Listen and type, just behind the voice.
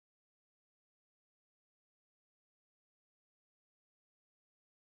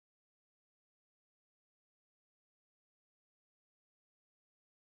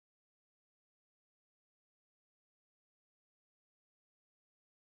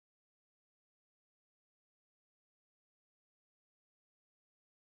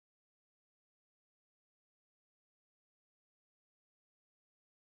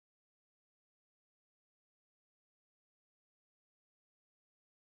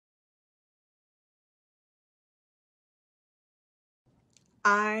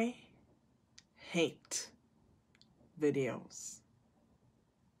I hate videos.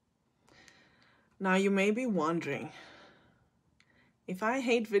 Now, you may be wondering, if I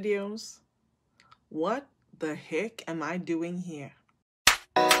hate videos, what the heck am I doing here?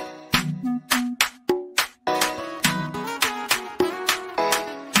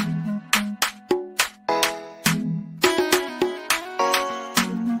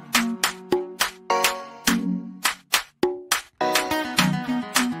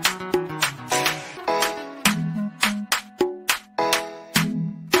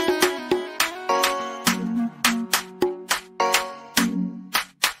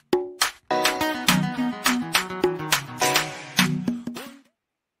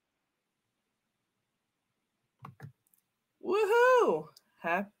 Woohoo!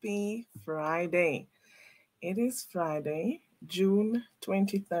 Happy Friday. It is Friday, June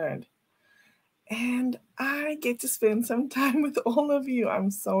 23rd. And I get to spend some time with all of you.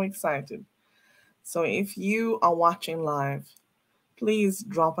 I'm so excited. So if you are watching live, please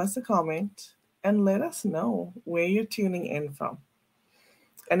drop us a comment and let us know where you're tuning in from.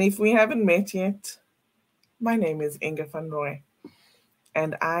 And if we haven't met yet, my name is Inga van Roy,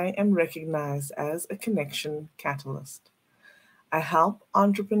 and I am recognized as a connection catalyst. I help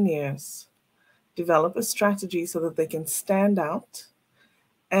entrepreneurs develop a strategy so that they can stand out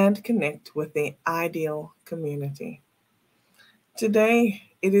and connect with their ideal community. Today,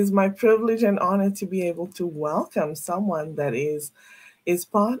 it is my privilege and honor to be able to welcome someone that is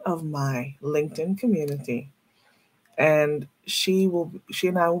part of my LinkedIn community. And she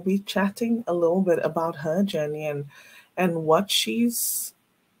and I will be chatting a little bit about her journey and what she's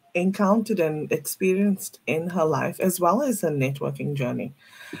encountered and experienced in her life, as well as her networking journey.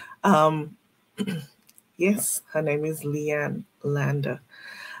 Um, yes, her name is Leanne Lander.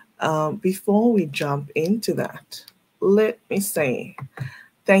 Before we jump into that, let me say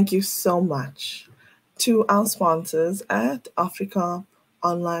thank you so much to our sponsors at Africa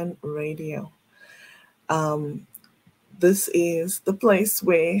Online Radio. This is the place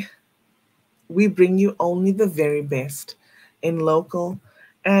where we bring you only the very best in local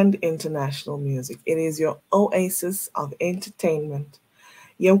and international music. It is your oasis of entertainment,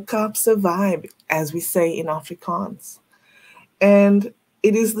 your Kaapse vibe, as we say in Afrikaans. And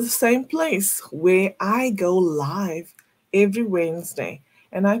it is the same place where I go live every Wednesday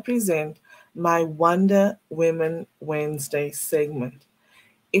and I present my Wonder Women Wednesday segment.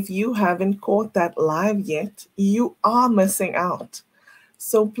 If you haven't caught that live yet, you are missing out.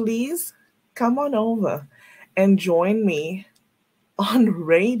 So please come on over and join me on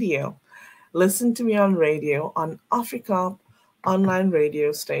radio. Listen to me on radio, on Africa online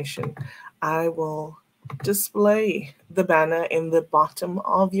radio station. I will display the banner in the bottom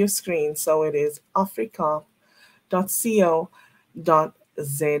of your screen. So it is africa.co.za.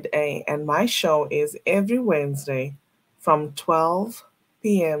 And my show is every Wednesday from 12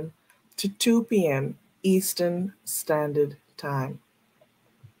 p.m. to 2 p.m. Eastern Standard Time.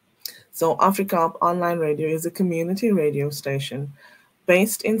 So Africa Online Radio is a community radio station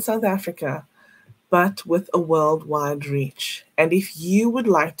based in South Africa, but with a worldwide reach. And if you would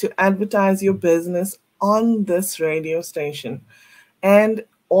like to advertise your business on this radio station and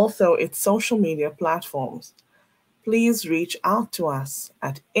also its social media platforms, please reach out to us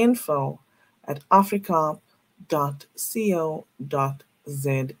at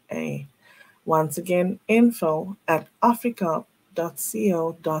info@africa.co.za. Once again,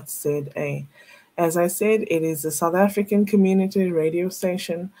 info@africa.co.za. As I said, it is a South African community radio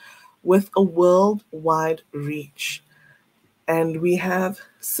station with a worldwide reach. And we have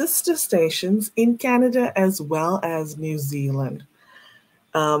sister stations in Canada as well as New Zealand.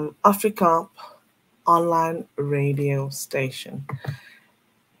 Africa Online Radio Station.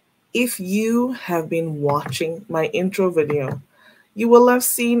 If you have been watching my intro video, you will have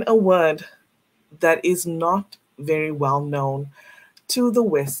seen a word that is not very well known to the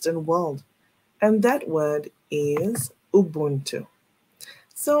Western world. And that word is Ubuntu.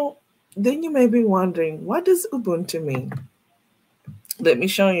 So then you may be wondering, what does Ubuntu mean? Let me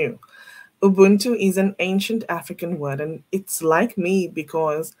show you. Ubuntu is an ancient African word, and it's like me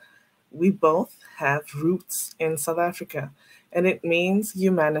because we both have roots in South Africa, and it means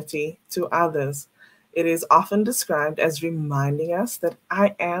humanity to others. It is often described as reminding us that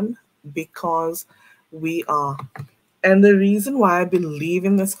I am because we are. And the reason why I believe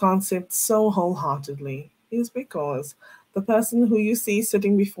in this concept so wholeheartedly is because the person who you see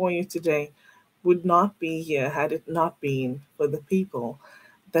sitting before you today would not be here had it not been for the people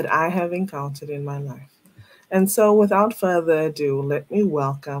that I have encountered in my life. And so without further ado, let me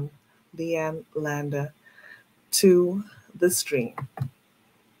welcome Leanne Lander to the stream.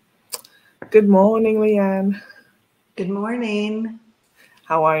 Good morning, Leanne. Good morning.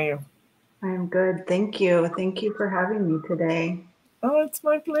 How are you? I'm good. Thank you. Thank you for having me today. Oh, it's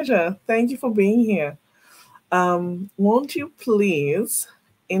my pleasure. Thank you for being here. Won't you please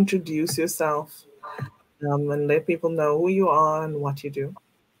introduce yourself and let people know who you are and what you do?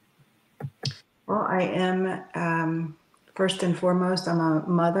 Well, I am, first and foremost, I'm a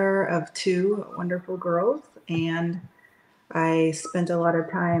mother of two wonderful girls, and I spent a lot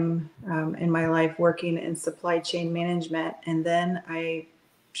of time in my life working in supply chain management. And then I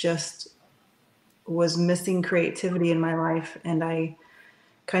just was missing creativity in my life, and I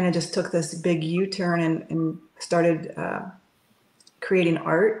kind of just took this big U-turn and started creating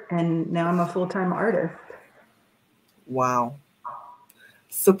art, and now I'm a full-time artist. Wow.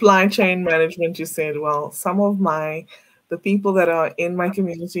 Supply chain management, you said. Well, the people that are in my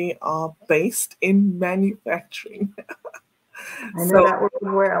community are based in manufacturing. I know So that word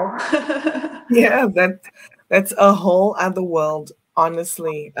well. yeah, that's a whole other world,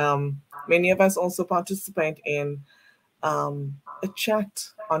 honestly. Many of us also participate in a chat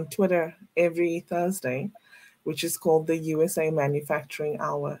on Twitter every Thursday, which is called the USA Manufacturing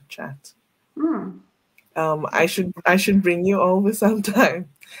Hour chat. Hmm. I should bring you over sometime.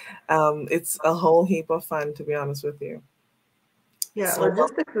 It's a whole heap of fun, to be honest with you. Yeah, So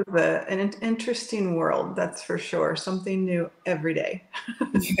logistics is an interesting world, that's for sure. Something new every day.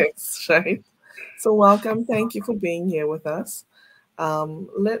 yes, right. So welcome. Thank you for being here with us.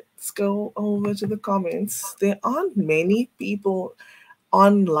 Let's go over to the comments. There aren't many people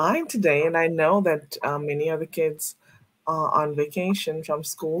online today, and I know that many other kids are on vacation from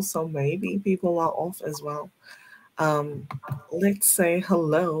school, so maybe people are off as well. Um, let's say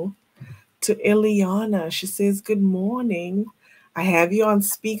hello to Ileana. She says, "Good morning. I have you on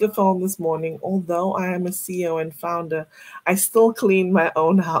speakerphone this morning. Although I am a CEO and founder, I still clean my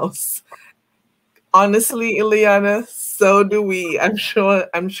own house." Honestly, Ileana, so do we. I'm sure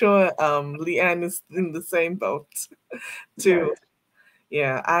Leanne is in the same boat too. Yes.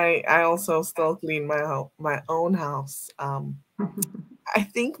 Yeah, I also still clean my own house. I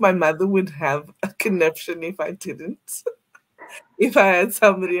think my mother would have a conniption if I didn't. If I had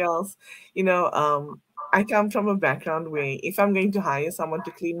somebody else, you know, I come from a background where if I'm going to hire someone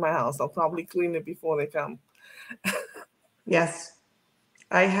to clean my house, I'll probably clean it before they come. Yes,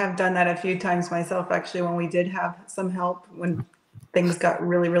 I have done that a few times myself, actually, when we did have some help, when things got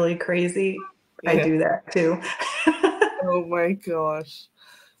really, really crazy. I Yeah. do that too. Oh my gosh.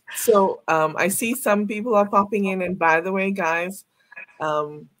 So I see some people are popping in, and by the way, guys,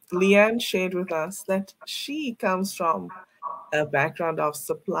 Leanne shared with us that she comes from a background of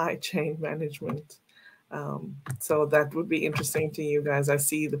supply chain management. So that would be interesting to you guys. I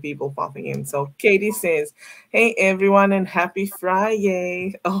see the people popping in. So Katie says, "Hey everyone, and happy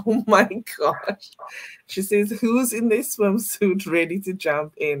Friday!" Oh my gosh, she says, "Who's in this swimsuit ready to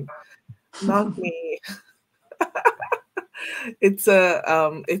jump in?" Not me. It's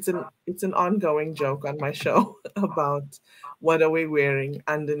an ongoing joke on my show about what are we wearing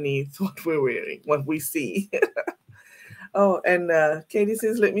underneath what we're wearing, what we see. Oh, and Katie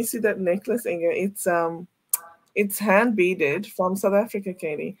says, "Let me see that necklace, Inga. It's hand beaded from South Africa,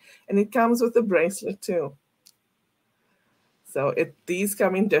 Katie, and it comes with a bracelet too. So these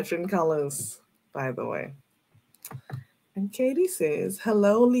come in different colors, by the way." And Katie says,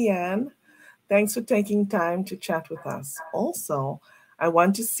 "Hello, Leanne. Thanks for taking time to chat with us. Also, I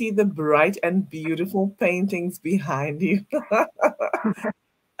want to see the bright and beautiful paintings behind you."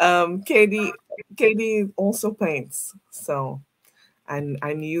 Katie, Katie also paints, so and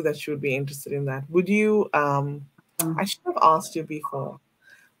I knew that she would be interested in that. Would you? I should have asked you before,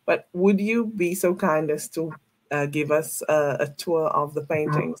 but would you be so kind as to give us a tour of the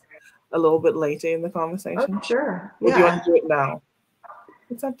paintings a little bit later in the Oh, conversation, sure. or do you want Yeah. to do it now?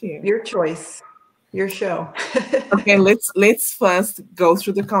 It's up to you. Your choice, your show. Okay, let's first go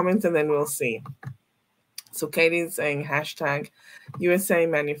through the comments and then we'll see. So Katie's saying hashtag USA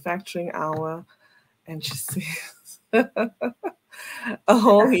Manufacturing Hour, and she says a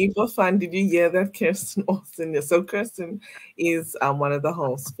whole heap of fun. Did you hear that, Kirsten Austin? Yeah, so Kirsten is one of the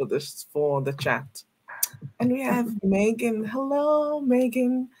hosts for the chat. And we have Megan. Hello,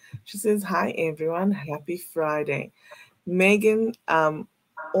 Megan. She says, "Hi, everyone. Happy Friday." Megan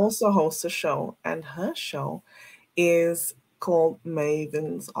also hosts a show, and her show is called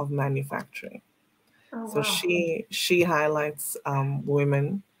Mavens of Manufacturing. Oh, So wow. she highlights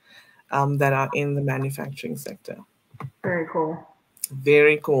women that are in the manufacturing sector. Very cool.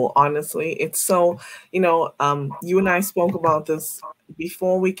 Very cool, honestly. It's so, you and I spoke about this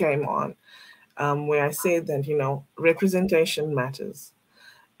before we came on, where I said that, representation matters.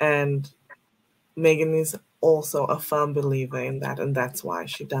 And Megan is also a firm believer in that, and that's why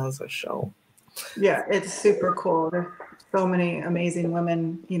she does her show. Yeah, it's super cool. There's so many amazing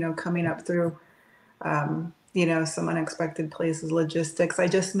women, coming up through, some unexpected places, logistics. I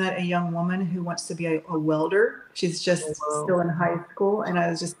just met a young woman who wants to be a welder. She's Oh, just wow. still in high school, and I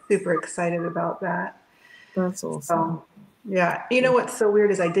was just super excited about that. That's awesome. So, yeah. You know what's so weird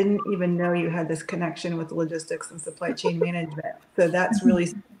is I didn't even know you had this connection with logistics and supply chain management. So that's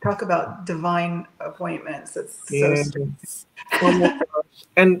really talk about divine appointments. It's so strange. Yes. Oh my gosh.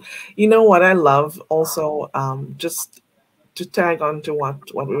 And you know what I love also, just to tag on to what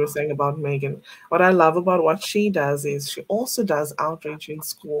we were saying about Megan, what I love about what she does is she also does outreach in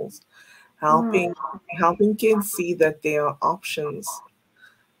schools, Mm, helping kids see that there are options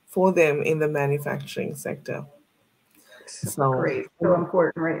for them in the manufacturing sector. so So, great. So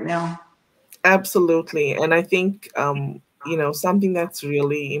important right now. absolutely. And I think, something that's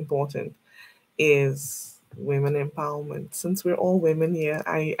really important is women empowerment. Since we're all women here,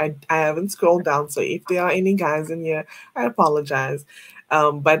 I haven't scrolled down. So if there are any guys in here, I apologize.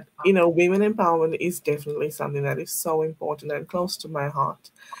 But, women empowerment is definitely something that is so important and close to my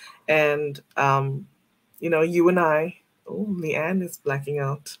heart. And, you and I, oh, Leanne is blacking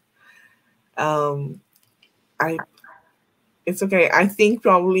out. Um, I It's okay. I think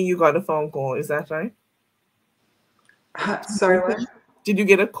probably you got a phone call. Is that right? Sorry, what? Did you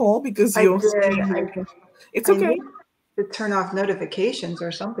get a call because I your did. screen I didn't? It's I okay. need to turn off notifications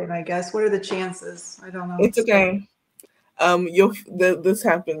or something, I guess. What are the chances? I don't know. It's okay. This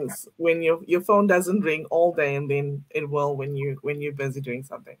happens when your phone doesn't ring all day, and then it will when you're busy doing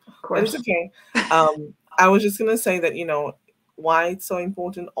something. Of But it's course. okay. I was just gonna say that why it's so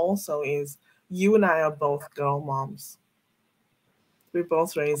important also is you and I are both girl moms. We're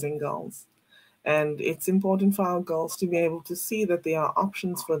both raising girls. And it's important for our girls to be able to see that there are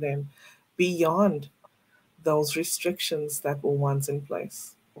options for them beyond those restrictions that were once in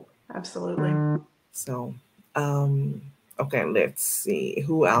place. Absolutely. So, okay, let's see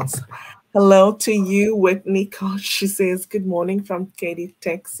who else. Hello to you, Whitney Koch. She says, good morning from Katy,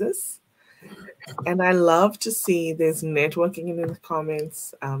 Texas. And I love to see there's networking in the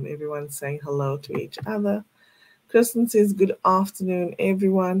comments. Everyone's saying hello to each other. Kristen says, good afternoon,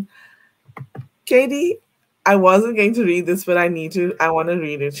 everyone. Katie, I wasn't going to read this, but I want to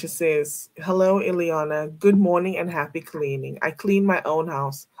read it. She says, hello, Ileana. Good morning and happy cleaning. I clean my own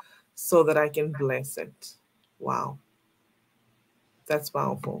house so that I can bless it. Wow. That's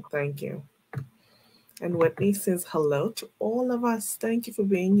powerful. Thank you. And Whitney says, hello to all of us. Thank you for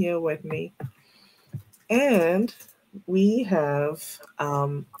being here, Whitney. And we have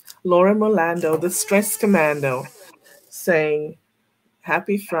Laura Molando, the stress commando, saying,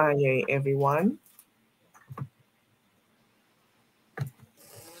 happy Friday, everyone.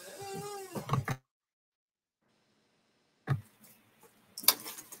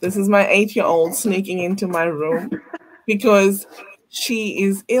 This is my 8-year-old sneaking into my room because she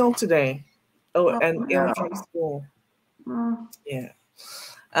is ill today. Oh, Oh and ill no. from school. Mm. Yeah.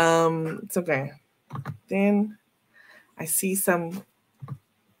 It's okay. Then I see some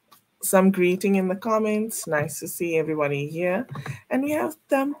greeting in the comments. Nice to see everybody here. And we have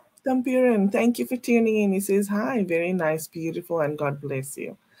Tampiran. Thank you for tuning in. He says, hi, very nice, beautiful, and God bless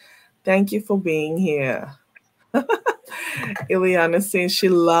you. Thank you for being here. Ileana says she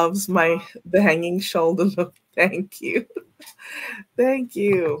loves the hanging shoulder look. Thank you. Thank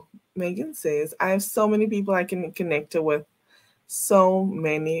you. Megan says, I have so many people I can connect her with. So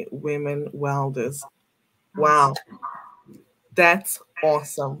many women welders. Awesome. Wow. That's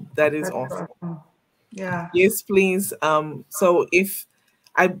awesome. That is That's awesome. awesome. Yeah. Yes, please. So if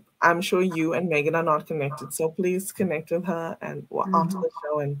I'm sure you and Megan are not connected, so please connect with her and after Hmm. the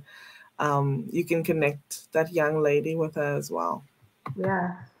show, and you can connect that young lady with her as well.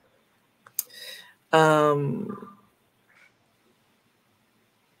 Yeah. Um,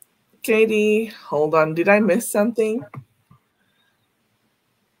 Katie, hold on. Did I miss something?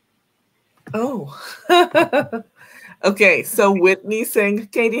 Oh. Okay, so Whitney saying,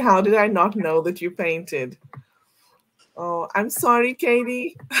 Katie, how did I not know that you painted? Oh, I'm sorry,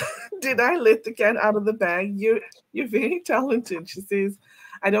 Katie. Did I let the cat out of the bag? You're very talented. She says,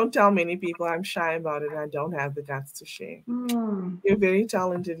 I don't tell many people. I'm shy about it. I don't have the guts to share. Mm. You're very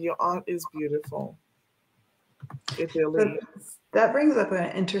talented. Your art is beautiful. It So really is. that brings up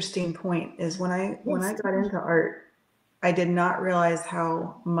an interesting point is when I Yes. got into art, I did not realize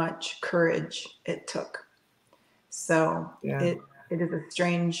how much courage it took. So Yeah. it is a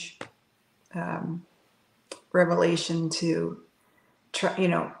strange um, revelation to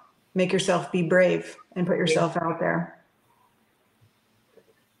try, make yourself be brave and put Yeah. yourself out there.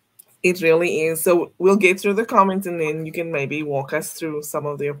 It really is. So we'll get through the comments and then you can maybe walk us through some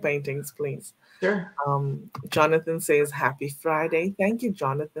of your paintings, please. Sure. Jonathan says, Happy Friday. Thank you,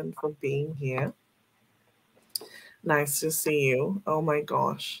 Jonathan, for being here. Nice to see you. Oh my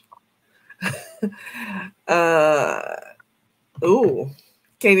gosh. uh, ooh.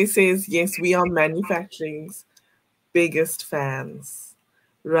 Katie says, yes, we are manufacturing's biggest fans.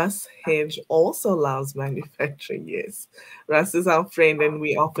 Russ Hedge also loves manufacturing. Yes, Russ is our friend, and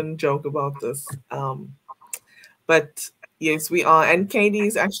we often joke about this. But yes, we are. And Katie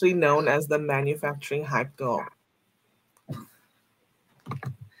is actually known as the manufacturing hype girl.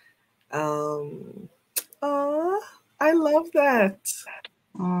 Um, oh, I love that.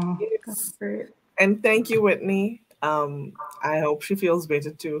 Oh, that's Yes. great. And thank you, Whitney. I hope she feels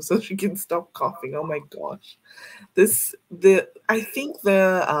better too, so she can stop coughing. Oh my gosh. I think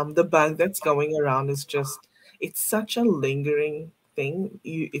the bug that's going around is just it's such a lingering thing.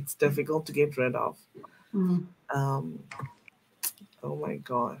 It's difficult to get rid of. Mm. Um, oh my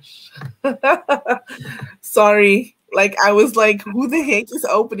gosh. Sorry. Like I was like, who the heck is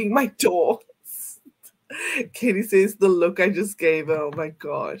opening my door? Katie says the look I just gave her. Oh my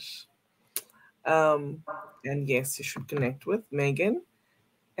gosh. Um, and yes, you should connect with Megan.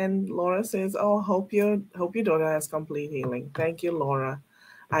 And Laura says, "Oh, hope your daughter has complete healing." Thank you, Laura.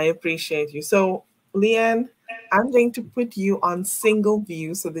 I appreciate you. So, Leanne, I'm going to put you on single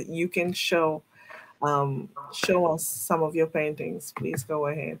view so that you can show us some of your paintings. Please go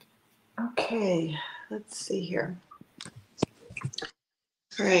ahead. Okay, let's see here.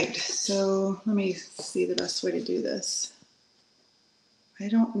 All right, so let me see the best way to do this. I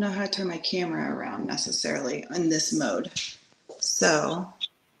don't know how to turn my camera around necessarily in this mode. So,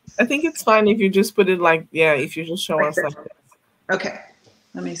 I think it's fine if you just put it like, yeah, if you just show like us this. like this. Okay,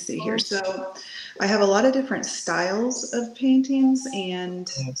 let me see here. So, I have a lot of different styles of paintings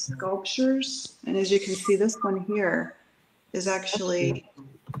and Yes. sculptures. And as you can see, this one here is actually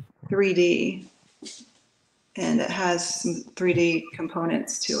 3D, and it has some 3D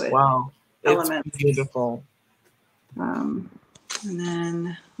components to it, Wow, it's elements. beautiful. Um, and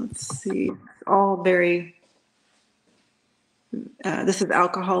then let's see, it's all very, this is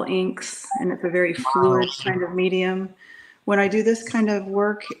alcohol inks, and it's a very Wow, fluid kind of medium. When I do this kind of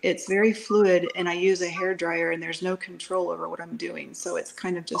work, it's very fluid, and I use a hair dryer, and there's no control over what I'm doing. So it's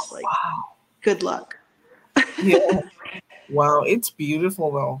kind of just like wow, good luck. yeah, wow, it's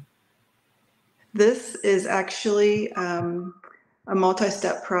beautiful though. This is actually a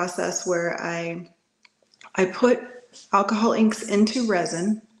multi-step process where I put alcohol inks into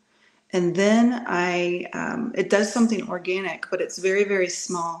resin, and then it does something organic, but it's very, very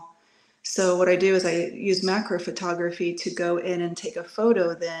small. So what I do is I use macro photography to go in and take a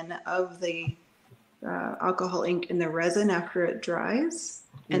photo then of the alcohol ink in the resin after it dries.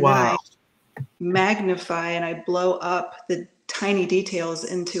 And then Wow, I magnify and I blow up the tiny details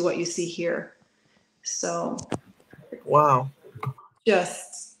into what you see here. So wow,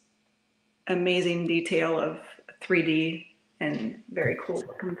 just amazing detail of 3D and very cool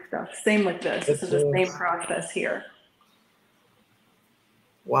looking stuff. Same with this. it This is the same is. process here.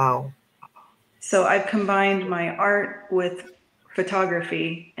 Wow, So I've combined my art with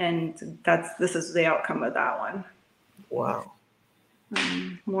photography, and this is the outcome of that one. wow.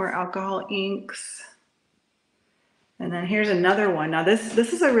 More alcohol inks. And then here's another one. Now this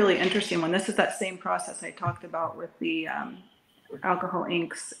is a really interesting one. This is that same process I talked about with the alcohol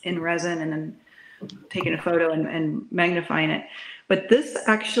inks in resin and then taking a photo and magnifying it. But this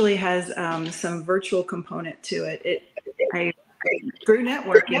actually has some virtual component to it. Through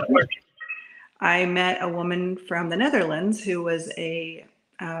networking, I met a woman from the Netherlands who was a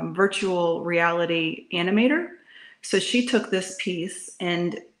virtual reality animator. So she took this piece,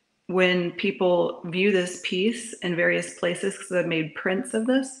 and when people view this piece in various places, because I've made prints of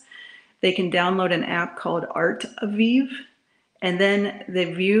this, they can download an app called Art Aviv, and then they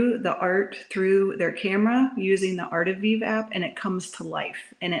view the art through their camera using the Art Aviv app, and it comes to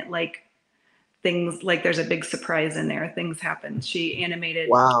life. And it like things like there's a big surprise in there. Things happen. She animated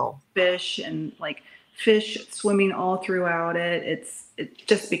Wow. fish and like fish swimming all throughout it. It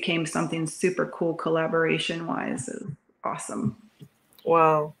just became something super cool collaboration wise. It was awesome.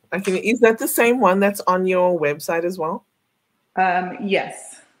 Wow. Is that the same one that's on your website as well?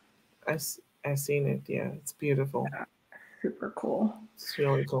 Yes. I've seen it. Yeah, it's beautiful. Yeah, super cool. It's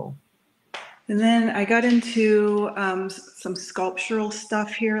really cool. And then I got into some sculptural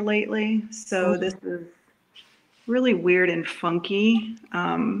stuff here lately. So this is really weird and funky.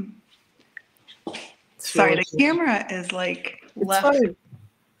 It's Sorry, really the cool. camera is like It's left. fine.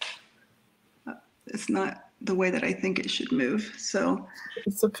 It's not. the way that I think it should move. So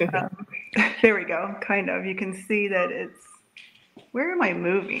It's okay. there we go. Kind of. You can see that it's, where am I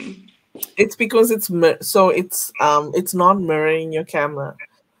moving? It's because so it's not mirroring your camera.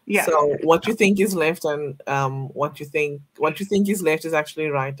 Yes. So what you think is left and what you think is left is actually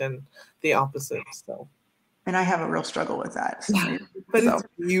right and the opposite. So And I have a real struggle with that for some reason. but So, it's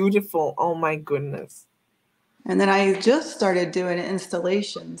beautiful. Oh my goodness. and then I just started doing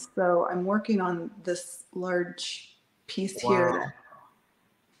installations. So I'm working on this large piece here.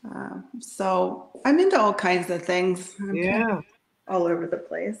 Wow. So I'm into all kinds of things. I'm kind of Yeah. all over the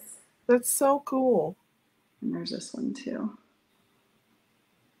place. That's so cool. And there's this one too.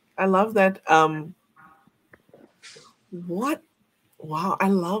 I love that. What? Wow, I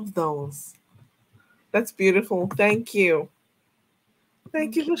love those. That's beautiful. Thank you.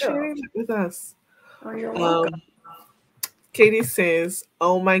 Thank you Thank for you. sharing that with us. Oh, you're welcome. Um, Katie says,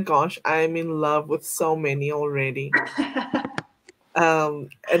 "Oh my gosh, I'm in love with so many already." And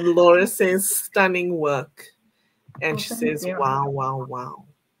Laura says, "Stunning work," and Well, she thank says, you. "Wow, wow, wow."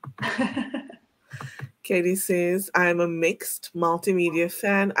 Katie says, "I'm a mixed multimedia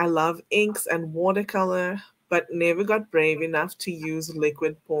fan. I love inks and watercolor, but never got brave enough to use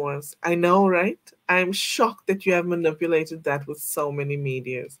liquid pours." I know, right? I'm shocked that you have manipulated that with so many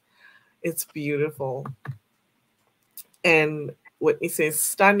medias. It's beautiful. And Whitney says,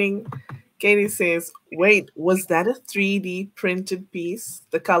 "Stunning." Katie says, "Wait, was that a 3D printed piece?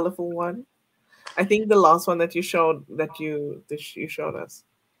 The colorful one?" I think the last one that you showed that you showed us.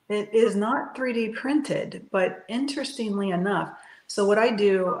 It is not 3D printed, but interestingly enough, so what I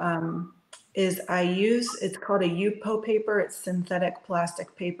do is I use, it's called a UPO paper, it's synthetic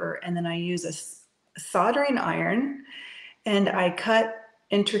plastic paper, and then I use a soldering iron and I cut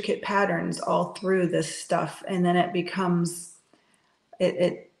intricate patterns all through this stuff, and then it becomes it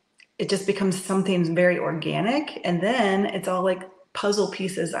it it just becomes something very organic, and then it's all like puzzle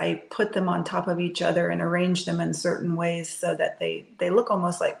pieces. I put them on top of each other and arrange them in certain ways so that they look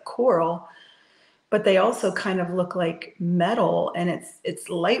almost like coral, but they also kind of look like metal, and it's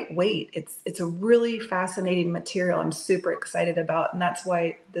lightweight. It's a really fascinating material. I'm super excited about, and that's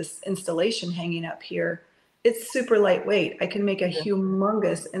why this installation hanging up here, it's super lightweight. I can make a Yeah.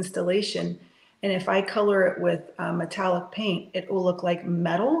 humongous installation, and if I color it with metallic paint, it will look like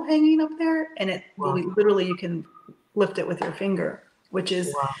metal hanging up there, and it will Wow. be literally, you can lift it with your finger, which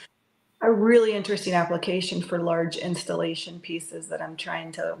is Wow. a really interesting application for large installation pieces that I'm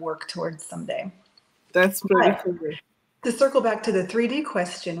trying to work towards someday. That's pretty But cool. to circle back to the 3D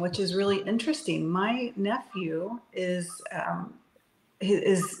question, which is really interesting, my nephew is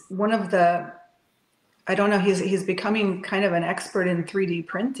one of the, I don't know, he's becoming kind of an expert in 3D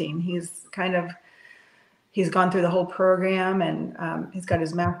printing. He's gone through the whole program, and he's got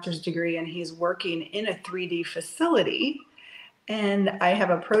his master's degree, and he's working in a 3D facility. And I have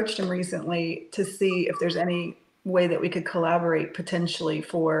approached him recently to see if there's any way that we could collaborate potentially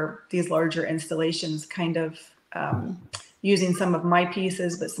for these larger installations, kind of using some of my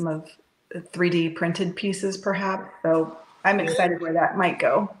pieces, but some of the 3D printed pieces perhaps. So I'm Yeah. excited where that might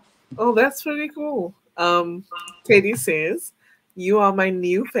go. Oh, that's pretty cool. Katie says, "You are my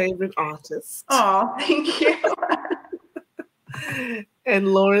new favorite artist." Oh, thank you. And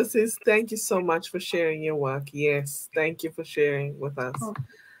Laura says, "Thank you so much for sharing your work." Yes, thank you for sharing with us. Well,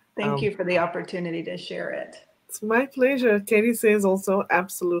 thank Um, you for the opportunity to share it. it's my pleasure. Katie says also,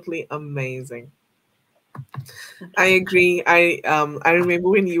 "Absolutely amazing." I agree. I remember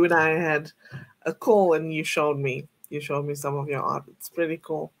when you and I had a call and you showed me some of your art. It's pretty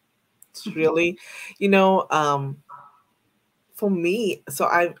cool. It's really, you know, for me,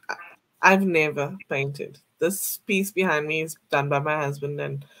 I've never painted. This piece behind me is done by my husband,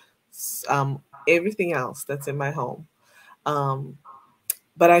 and everything else that's in my home. Um,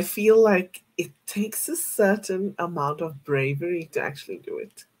 but I feel like it takes a certain amount of bravery to actually do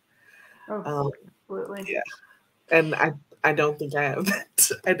it. Oh, Um, absolutely. yeah, and I don't think I have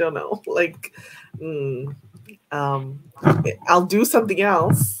that. I don't know. Like, mm, um, I'll do something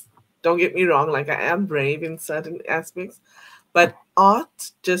else. Don't get me wrong. Like I am brave in certain aspects, but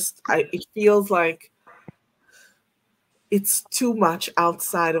art just it feels like it's too much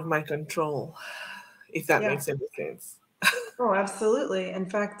outside of my control, if that Yeah. makes any sense. Oh, absolutely. In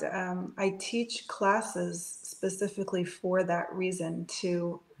fact, I teach classes specifically for that reason,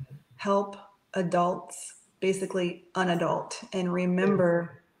 to help adults basically unadult and Yeah,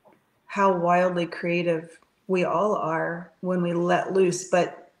 remember how wildly creative we all are when we let loose.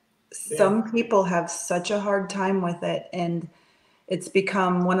 But yeah, some people have such a hard time with it. And it's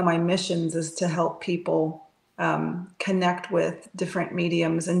become one of my missions is to help people connect with different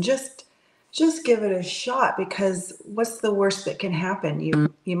mediums and just just give it a shot, because what's the worst that can happen?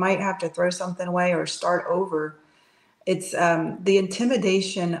 You might have to throw something away or start over. It's the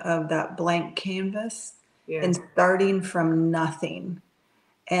intimidation of that blank canvas Yeah. and starting from nothing,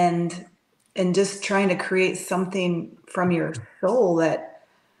 and just trying to create something from your soul that,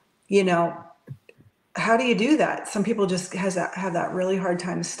 you know, how do you do that? Some people just have that really hard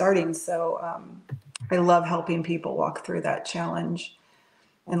time starting. So I love helping people walk through that challenge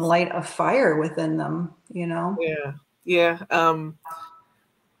and Awesome. light a fire within them, you know? Yeah. Yeah.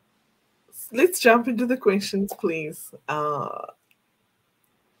 Let's jump into the questions, please.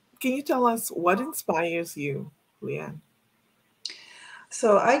 Can you tell us what inspires you, Leanne?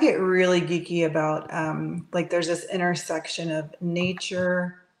 So I get really geeky about like there's this intersection of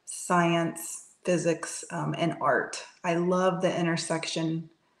nature, science, physics, and art. I love the intersection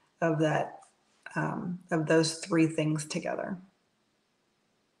of that of those three things together.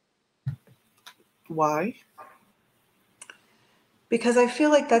 Why? Because I feel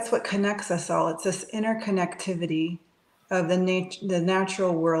like that's what connects us all. It's this interconnectivity of the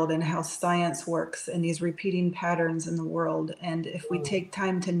natural world and how science works and these repeating patterns in the world. And if we Mm, take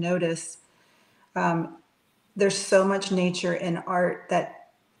time to notice, there's so much nature in art that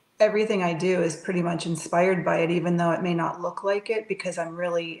everything I do is pretty much inspired by it, even though it may not look like it, because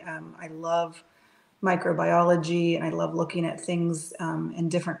I love microbiology and I love looking at things in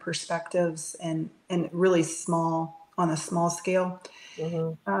different perspectives and really small on a small scale.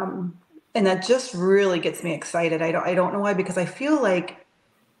 mhm, And that just really gets me excited. I don't know why, because I feel like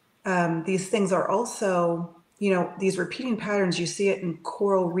these things are also, you know, these repeating patterns. You see it in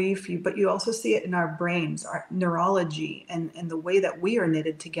coral reef, but you also see it in our brains, our neurology, and the way that we are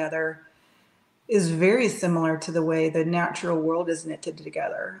knitted together is very similar to the way the natural world is knitted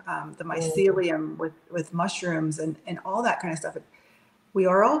together. The mm, mycelium with mushrooms and all that kind of stuff. We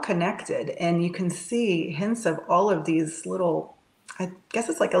are all connected, and you can see hints of all of these little, I guess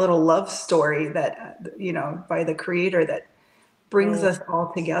it's like a little love story that, you know, by the creator that brings mm, us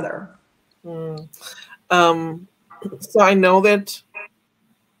all together. mm. Um, so I know that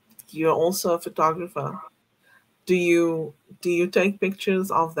you're also a photographer. Do you do you take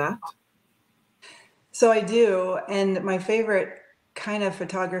pictures of that? So I do, and my favorite kind of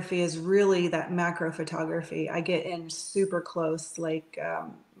photography is really that macro photography. I get in super close. Like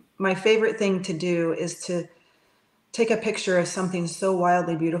my favorite thing to do is to take a picture of something so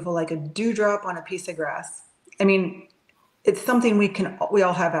wildly beautiful, like a dewdrop on a piece of grass. I mean, it's something we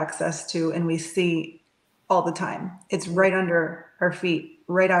all have access to and we see all the time. It's Mm, right under our feet,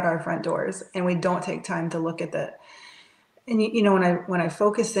 right out our front doors, and we don't take time to look at that. And you know, when I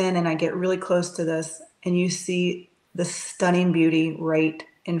focus in and I get really close to this, and you see the stunning beauty right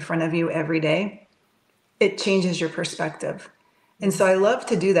in front of you every day, it changes your perspective. And mm, so I love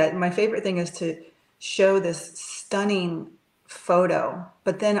to do that. And my favorite thing is to show this stunning photo,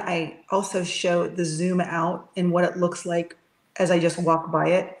 but then I also show the zoom out and what it looks like as I just walk by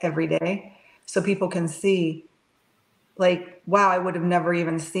it every day. So people can see, like, wow, I would have never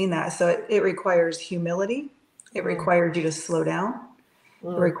even seen that. So it requires humility. It mm, requires you to slow down.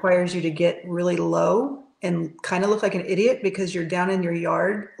 It mm. requires you to get really low and kind of look like an idiot because you're down in your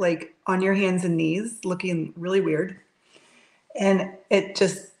yard, like on your hands and knees, looking really weird. And it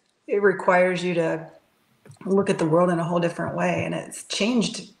requires you to look at the world in a whole different way. And it's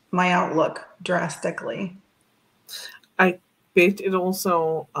changed my outlook drastically. I bet it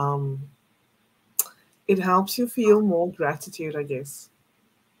also it helps you feel more gratitude, I guess.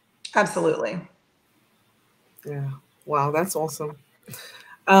 Absolutely. Yeah. Wow, that's awesome.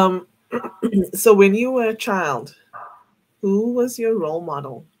 Um, so when you were a child, who was your role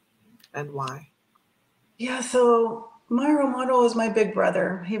model and why? Yeah. So my role model was my big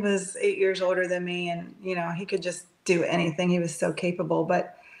brother. He was 8 years older than me, and, you know, he could just do anything. He was so capable.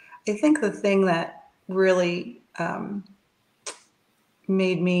 But I think the thing that really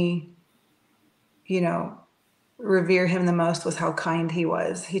made me, you know, revere him the most was how kind he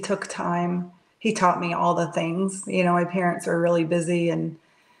was. He took time. He taught me all the things. You know, my parents are really busy and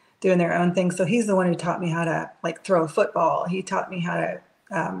doing their own thing. So he's the one who taught me how to like throw a football. He taught me how to,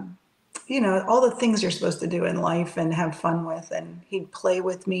 you know, all the things you're supposed to do in life and have fun with. And he'd play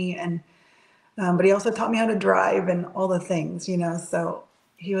with me. And, but he also taught me how to drive and all the things, you know. So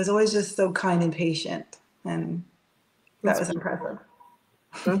he was always just so kind and patient. And that That's was beautiful. impressive.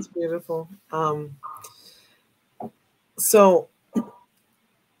 That's beautiful. So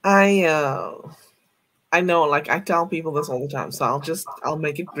I I know, like I tell people this all the time, so I'll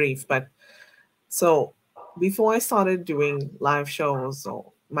make it brief. But so before I started doing live shows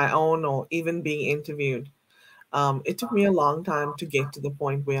or my own or even being interviewed, It took me a long time to get to the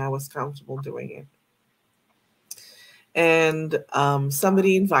point where I was comfortable doing it. And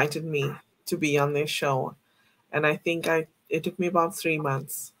somebody invited me to be on their show, and I think it took me about 3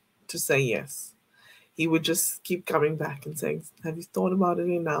 months to say yes. He would just keep coming back and saying, "Have you thought about it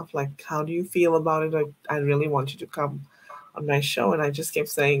enough? Like, how do you feel about it? I really want you to come on my show." And I just kept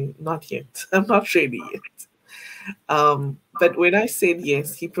saying, "Not yet. I'm not ready yet." But when I said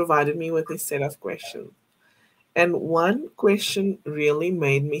yes, he provided me with a set of questions. And one question really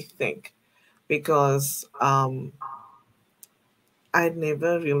made me think because I'd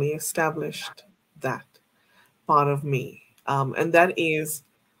never really established that part of me. And that is,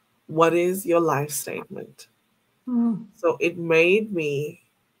 what is your life statement? Mm. So it made me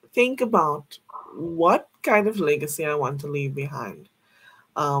think about what kind of legacy I want to leave behind.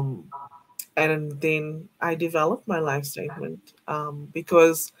 Um, and then I developed my life statement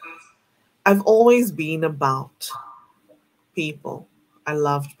because I've always been about people. I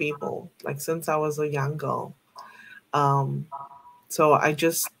loved people, like since I was a young girl. Um, so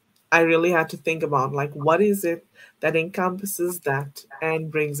I really had to think about like what is it that encompasses that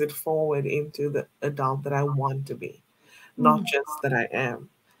and brings it forward into the adult that I want to be, not Mm. just that I am.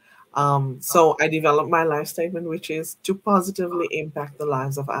 So I developed my life statement, which is to positively impact the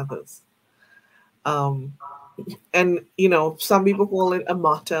lives of others. Um, and some people call it a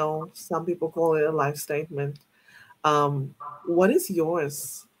motto, some people call it a life statement. What is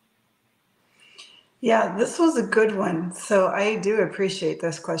yours? Yeah, this was a good one. So I do appreciate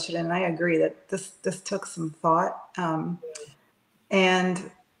this question, and I agree that this took some thought.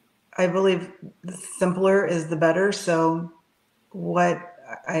 And I believe the simpler is the better. So what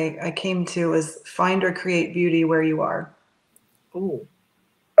I came to is find or create beauty where you are. Oh,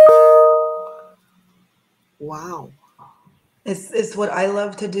 wow, It's what I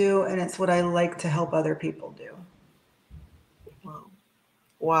love to do, and it's what I like to help other people do. wow,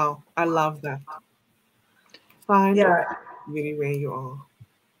 wow! I love that. Find or Yeah, create beauty where you are.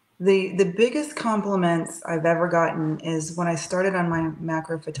 the biggest compliments I've ever gotten is when I started on my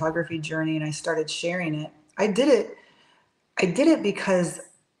macro photography journey and I started sharing it. I did it because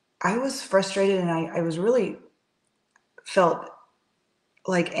I was frustrated and I was really felt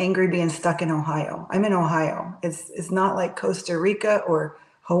like angry being stuck in Ohio. I'm in Ohio. It's not like Costa Rica or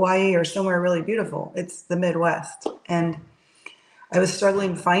Hawaii or somewhere really beautiful. It's the Midwest. And I was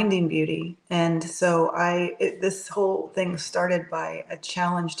struggling finding beauty. And so this whole thing started by a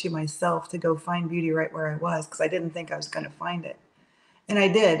challenge to myself to go find beauty right where I was because I didn't think I was going to find it. And I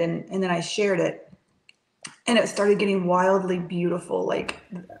did. And then I shared it and it started getting wildly beautiful. Like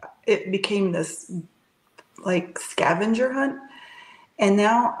it became this like scavenger hunt. And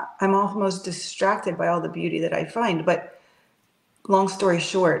now I'm almost distracted by all the beauty that I find. But long story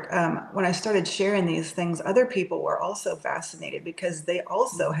short, when I started sharing these things, other people were also fascinated because they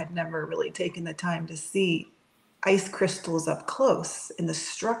also had never really taken the time to see ice crystals up close and the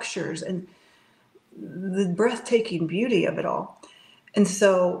structures and the breathtaking beauty of it all. And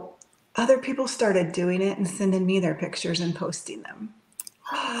so other people started doing it and sending me their pictures and posting them.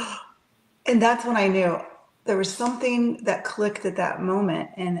 And that's when I knew there was something that clicked at that moment.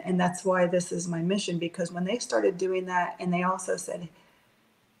 And that's why this is my mission, because when they started doing that, and they also said,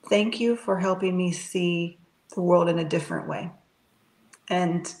 thank you for helping me see the world in a different way.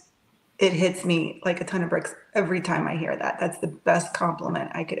 And it hits me like a ton of bricks every time I hear that. That's the best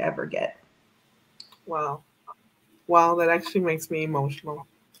compliment I could ever get. Wow, wow! That actually makes me emotional.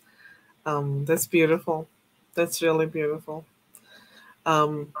 That's beautiful. That's really beautiful.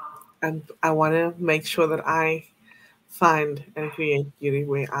 Um, and I want to make sure that I find and create beauty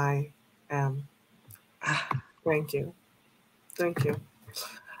where I am. Ah, thank you. Thank you.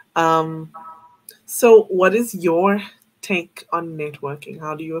 Um, so what is your take on networking?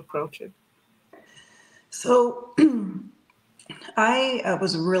 How do you approach it? So I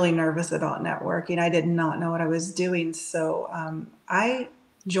was really nervous about networking. I did not know what I was doing. So I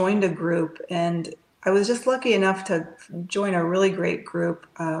joined a group, and I was just lucky enough to join a really great group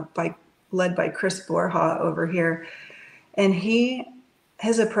led by Chris Borja over here. And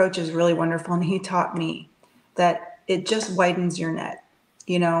his approach is really wonderful. And he taught me that it just widens your net.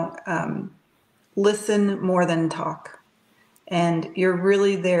 You know, listen more than talk. And you're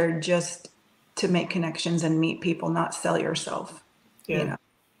really there just to make connections and meet people, not sell yourself, you Yeah. know.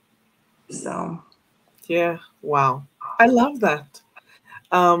 So, Yeah. Wow. I love that.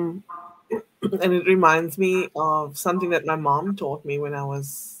 Um, and it reminds me of something that my mom taught me when I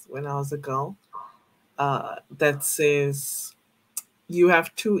was a girl. That says you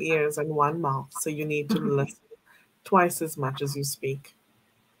have two ears and one mouth, so you need to listen twice as much as you speak.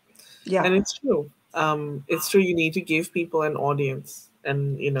 yeah. And it's true. It's true, you need to give people an audience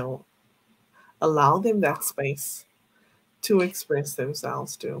and, allow them that space to express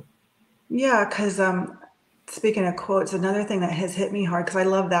themselves too. Yeah, because speaking of quotes, another thing that has hit me hard because I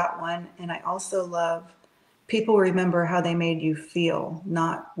love that one, and I also love people remember how they made you feel,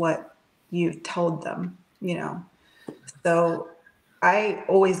 not what you told them. So I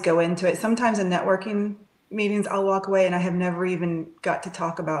always go into it. Sometimes in networking meetings, I'll walk away and I have never even got to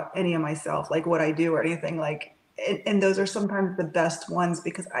talk about any of myself, like what I do or anything like. And those are sometimes the best ones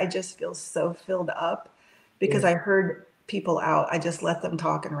because I just feel so filled up because I Yes, heard people out. I just let them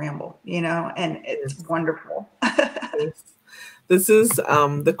talk and ramble, and it's yes, wonderful. yes. This is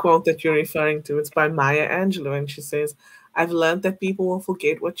the quote that you're referring to. It's by Maya Angelou, and she says, "I've learned that people will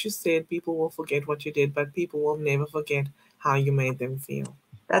forget what you said, people will forget what you did, but people will never forget how you made them feel."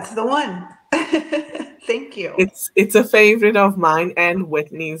 That's the one. Thank you. It's a favorite of mine and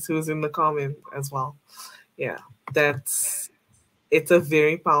Whitney's, who's in the comment as well. Yeah, that's it's a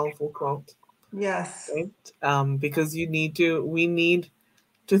very powerful quote, Yes. right? Because we need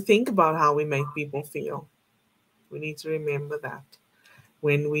to think about how we make people feel. We need to remember that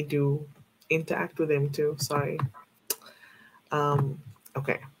when we do interact with them too. Sorry. Um,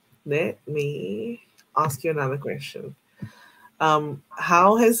 okay, let me ask you another question.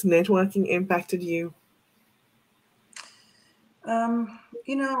 How has networking impacted you? Um,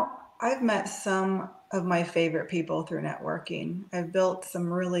 you know, I've met some of my favorite people through networking. I've built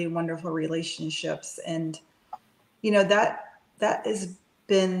some really wonderful relationships, and that has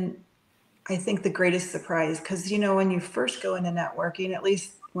been, I think, the greatest surprise because when you first go into networking, at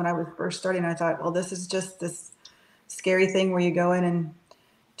least when I was first starting, I thought, well, this is just this scary thing where you go in and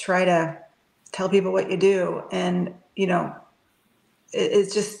try to tell people what you do, and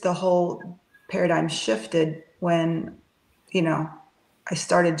it's just the whole paradigm shifted when you know I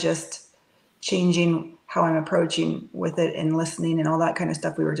started just changing how I'm approaching with it and listening and all that kind of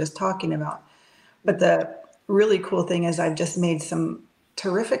stuff we were just talking about. But the really cool thing is I've just made some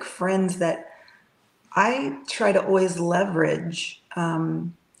terrific friends that I try to always leverage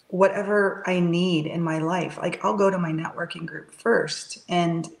whatever I need in my life. Like I'll go to my networking group first,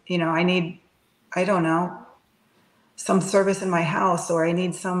 and I need, I don't know, some service in my house, or I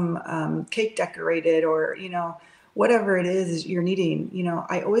need some cake decorated, or whatever it is you're needing.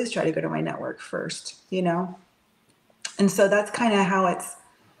 I always try to go to my network first. And so that's kind of how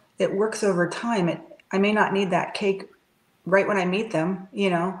it works over time. I may not need that cake right when I meet them.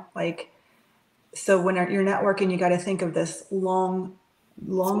 Like, so when you're networking, you got to think of this long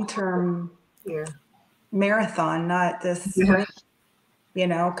term Yeah. marathon, not this Yeah. sprint.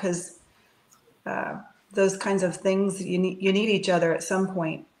 Because those kinds of things you need each other at some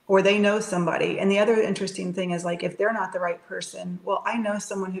point, or they know somebody. And the other interesting thing is, like, if they're not the right person, well, I know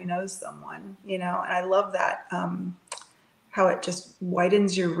someone who knows someone. And I love that, how it just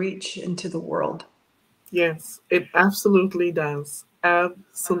widens your reach into the world. Yes, it absolutely does.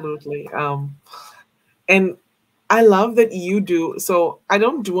 Absolutely. And I love that you do. So I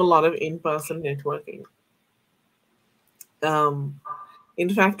don't do a lot of in-person networking. Um, in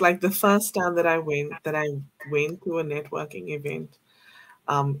fact, like the first time that I went to a networking event,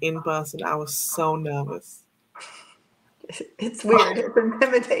 in person, I was so nervous. It's weird, it's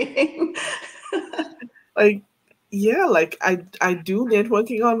intimidating. Like, yeah, like I do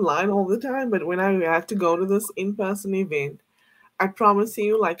networking online all the time, but when I had to go to this in-person event, I promise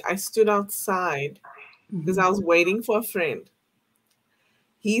you, like I stood outside because I Mhm. was waiting for a friend.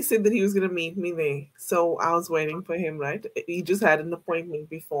 He said that he was going to meet me there. So I was waiting for him, right? He just had an appointment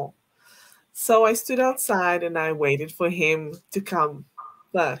before. So I stood outside and I waited for him to come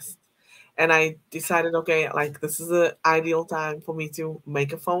first. And I decided, okay, like this is the ideal time for me to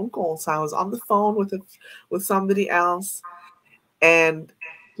make a phone call. So I was on the phone with somebody else and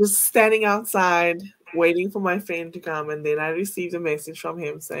just standing outside waiting for my friend to come. And then I received a message from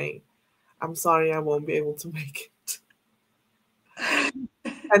him saying, "I'm sorry, I won't be able to make it."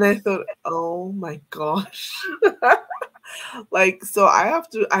 And I thought, oh my gosh. Like, so I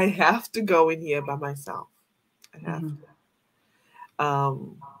have to go in here by myself. I have Mhm.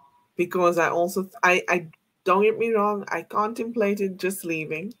 to. Because I don't get me wrong, I contemplated just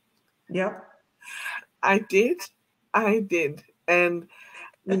leaving. Yep. I did. I did. And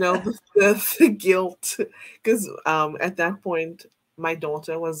the guilt, because at that point my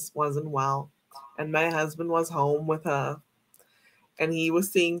daughter wasn't well, and my husband was home with her, and he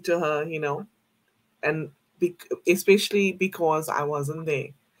was seeing to her, and especially because I wasn't there.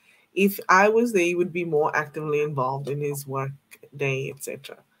 If I was there, he would be more actively involved in his work day,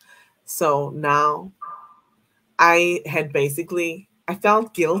 etc. So now I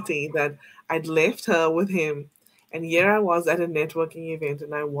felt guilty that I'd left her with him, and here I was at a networking event,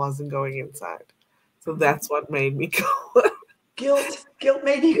 and I wasn't going inside. So that's what made me go. Guilt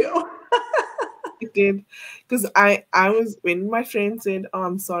made you go. It did, because I was when my friend said, "Oh,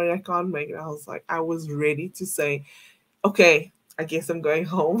 I'm sorry, I can't make it." I was like, I was ready to say, "Okay, I guess I'm going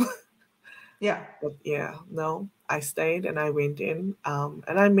home." Yeah, But yeah, no, I stayed and I went in,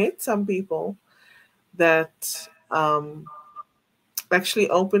 and I met some people that actually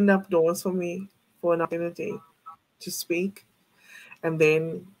opened up doors for me for an opportunity to speak. And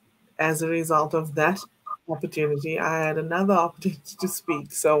then, as a result of that opportunity, I had another opportunity to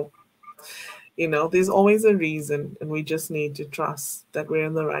speak. So, there's always a reason, and we just need to trust that we're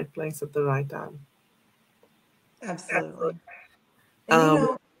in the right place at the right time. absolutely. And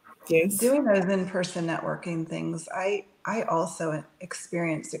Um, yes, doing those in-person networking things, I also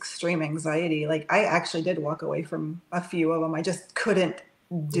experienced extreme anxiety. Like I actually did walk away from a few of them. I just couldn't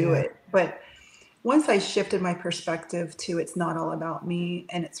do yeah, it. But once I shifted my perspective to it's not all about me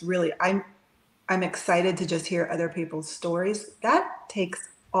and it's really I'm excited to just hear other people's stories. That takes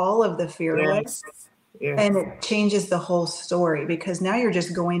all of the fear away yes, and yes, it changes the whole story because now you're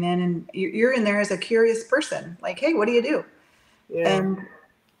just going in and you're in there as a curious person. Like, hey, what do you do? yeah, And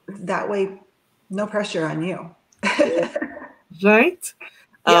that way, no pressure on you. yeah. Right.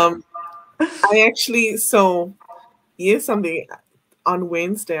 Yeah. Um, I actually here's something. On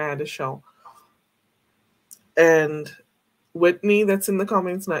Wednesday, I had a show, and Whitney, that's in the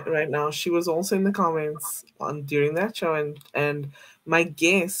comments right now, she was also in the comments on during that show, and my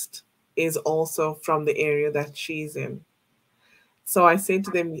guest is also from the area that she's in. So I said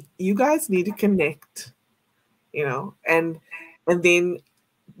to them, "You guys need to connect," and then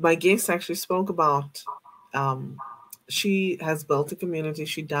my guest actually spoke about she has built a community.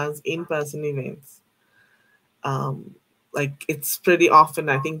 She does in-person events. Um, like it's pretty often,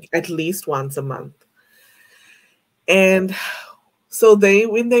 I think at least once a month. And so they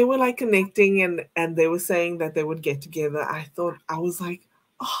when they were like connecting and they were saying that they would get together, I was like,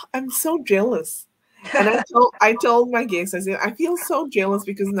 oh, I'm so jealous. And I told my guests, I said, I feel so jealous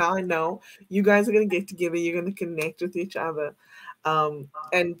because now I know you guys are gonna get together, you're gonna connect with each other.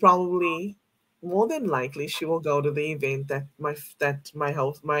 And probably more than likely she will go to the event that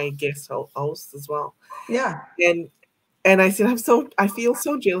my guest hosts as well. Yeah. And and I said, I feel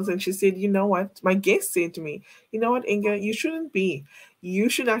so jealous. And she said, you know what? My guest said to me, you know what, Inga, you shouldn't be. You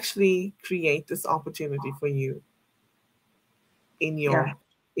should actually create this opportunity for you in Yeah.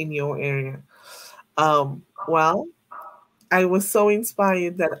 your area. Well, I was so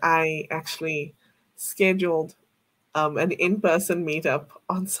inspired that I actually scheduled an in-person meetup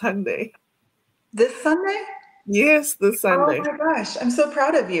on Sunday. This Sunday? Yes, this Oh Sunday. my gosh. I'm so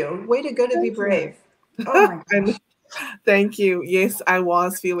proud of you. Way to go to be Thank you. brave. Oh my And gosh. thank you. Yes, I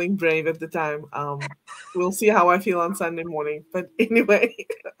was feeling brave at the time. We'll see how I feel on Sunday morning. But anyway,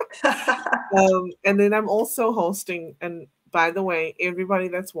 and then I'm also hosting, and by the way, everybody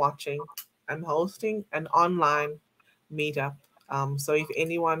that's watching, I'm hosting an online meetup. So if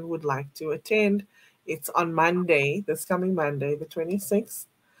anyone would like to attend, it's on Monday, this coming Monday, the 26th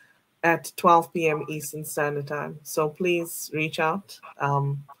at 12 p.m. Eastern Standard Time. So please reach out.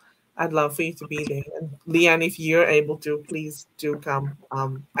 I'd love for you to be there. And Leanne, if you're able to, please do come.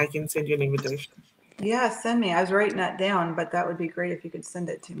 I can send you an invitation. Yeah, send me. I was writing that down, but that would be great if you could send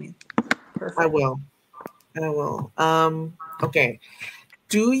it to me. I Perfect. will. I will. Okay.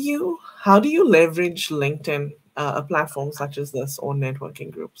 How do you leverage LinkedIn, a platform such as this, or networking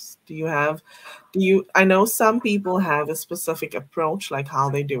groups? I know some people have a specific approach, like how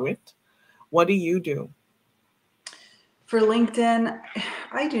they do it. What do you do? For LinkedIn,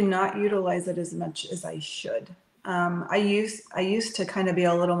 I do not utilize it as much as I should. I used to kind of be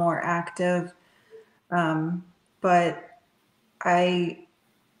a little more active, but I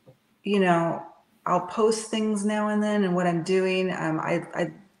you know, I'll post things now and then and what I'm doing.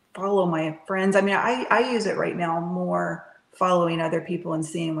 I follow my friends. I mean, I use it right now more following other people and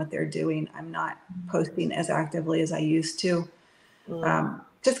seeing what they're doing. I'm not posting as actively as I used to, Mm,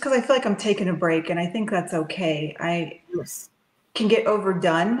 just because I feel like I'm taking a break, and I think that's okay. I yes. can get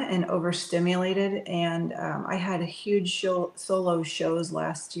overdone and overstimulated, and I had a huge solo shows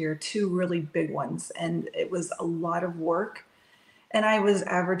last year, two really big ones, and it was a lot of work and I was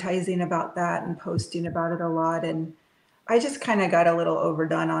advertising about that and posting about it a lot. And I just kind of got a little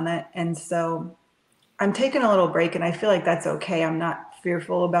overdone on it. And so I'm taking a little break and I feel like that's okay. I'm not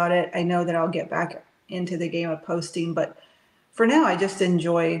fearful about it. I know that I'll get back into the game of posting, but for now, I just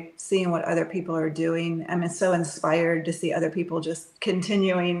enjoy seeing what other people are doing. I'm so inspired to see other people just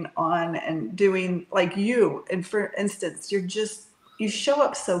continuing on and doing like you. And for instance, you show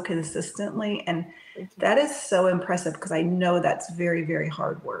up so consistently, and Thank you. that is so impressive because I know that's very, very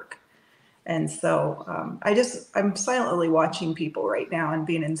hard work. And so I'm silently watching people right now and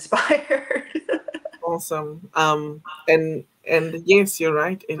being inspired. Awesome. And yes, you're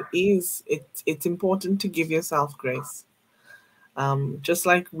right. It is. It's important to give yourself grace. Just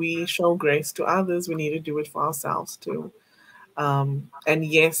like we show grace to others, we need to do it for ourselves too. And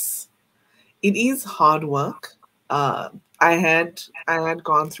yes, it is hard work. Uh, I had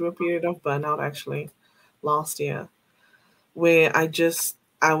gone through a period of burnout actually last year, where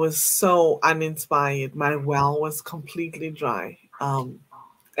I was so uninspired. My well was completely dry.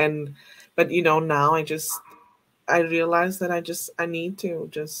 And but now I realize that I need to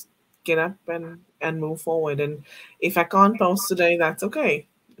just get up and move forward. And if I can't post today, that's okay.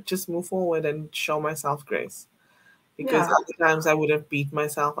 Just move forward and show myself grace. Because Yeah, other times I would have beat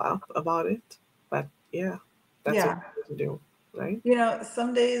myself up about it. But yeah, that's what yeah. we need to do, right?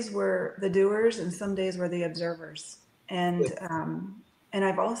 Some days we're the doers and some days we're the observers. And Yes.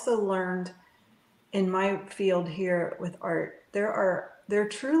 I've also learned in my field here with art, there are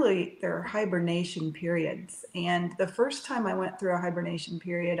hibernation periods. And the first time I went through a hibernation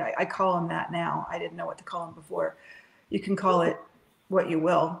period, I call them that now. I didn't know what to call them before. You can call it what you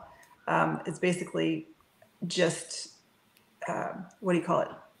will. It's basically just what do you call it?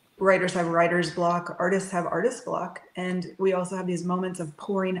 Writers have writer's block, artists have artist block, and we also have these moments of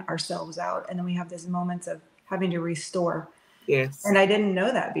pouring ourselves out, and then we have these moments of having to restore. Yes. And I didn't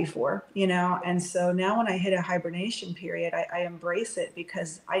know that before. And so now when I hit a hibernation period, I embrace it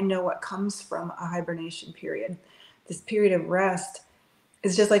because I know what comes from a hibernation period. This period of rest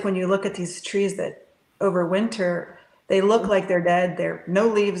is just like when you look at these trees that overwinter, they look like they're dead. There are no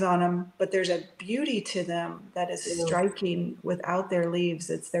leaves on them, but there's a beauty to them that is Yeah. striking without their leaves.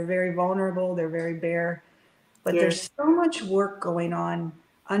 They're very vulnerable, they're very bare, but Yeah. there's so much work going on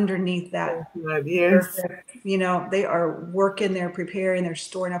underneath Thank that you, Lord. Yes. surface. They are working, they're preparing, they're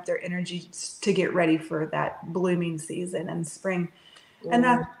storing up their energy to get ready for that blooming season and spring. And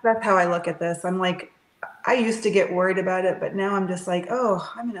Mm, that's how I look at this. I'm like, I used to get worried about it, but now I'm just like,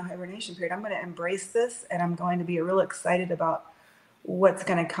 oh, I'm in a hibernation period. I'm going to embrace this, and I'm going to be real excited about what's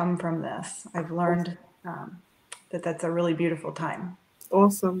going to come from this. I've learned that that's a really beautiful time.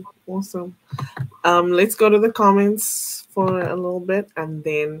 awesome. Awesome. Let's go to the comments for a little bit and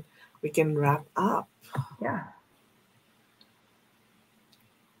then we can wrap up. Yeah.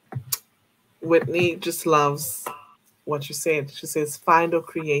 Whitney just loves what you said. She says, find or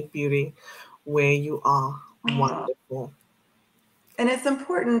create beauty where you are. Wonderful. And it's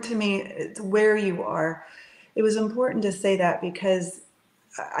important to me, it's where you are. It was important to say that because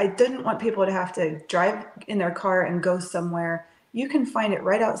I didn't want people to have to drive in their car and go somewhere. You can find it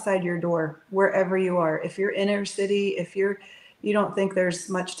right outside your door, wherever you are. If you're inner city, if you don't think there's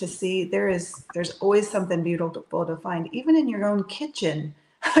much to see, there's always something beautiful to find, even in your own kitchen.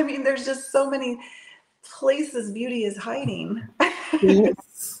 I mean, there's just so many places beauty is hiding.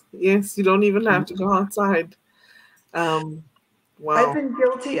 Yes. Yes. You don't even have to go outside. Um, I've wow. been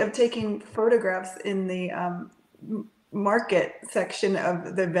guilty of taking photographs in the market section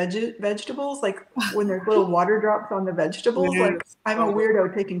of the vegetables, like when there's little water drops on the vegetables. Like Yes. I'm a Oh,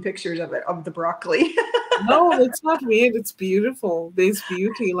 weirdo taking pictures of it, of the broccoli. no, it's not weird. It's beautiful. There's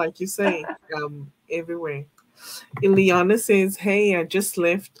beauty, like you say, everywhere. Ileana says, hey, I just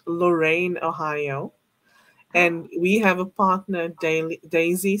left Lorain, Ohio, and we have a partner,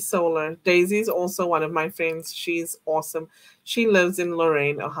 Daisy Solar. Daisy is also one of my friends. She's awesome. She lives in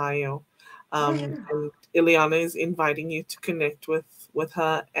Lorain, Ohio. Oh yeah. And Ileana is inviting you to connect with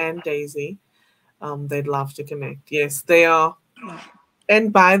her and Daisy. They'd love to connect. Yes, they are.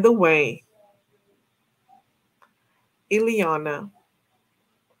 And by the way, Ileana,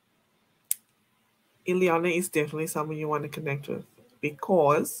 Ileana is definitely someone you want to connect with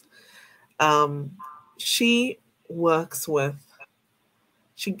because um, she works with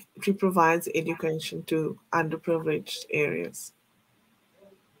she provides education to underprivileged areas,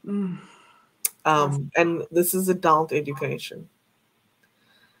 Mm, awesome. and this is adult education.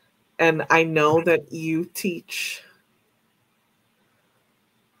 And I know that you teach,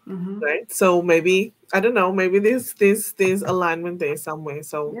 Hmm. right? So maybe I don't know. Maybe there's alignment there somewhere.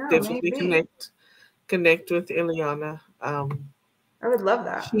 So Yeah, definitely maybe. connect with Ileana. I would love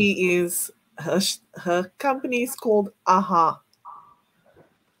that. She is her company is called AHA,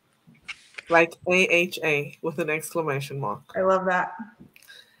 like AHA with an exclamation mark. I love that.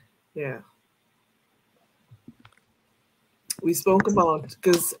 Yeah, we spoke about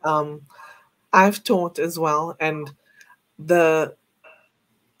because I've taught as well, and the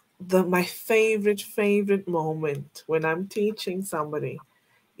my favorite moment when I'm teaching somebody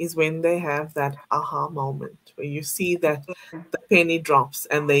is when they have that aha moment where you see that the penny drops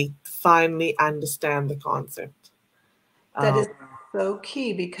and they finally understand the concept. That Um, is so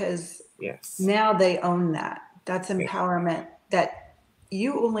key because yes, now they own that. That's yes, empowerment that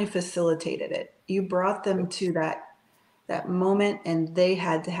you only facilitated it. You brought them to that moment and they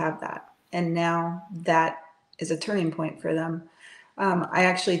had to have that. And now that is a turning point for them. I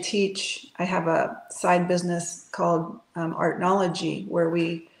actually teach, I have a side business called Artnology where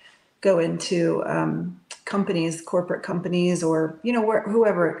we go into companies, corporate companies, or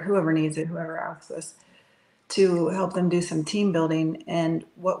whoever needs it, whoever asks us to help them do some team building. And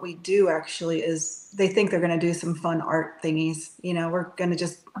what we do actually is they think they're going to do some fun art thingies. We're going to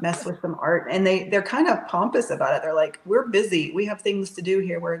just mess with some art. And they're kind of pompous about it. They're like, we're busy. We have things to do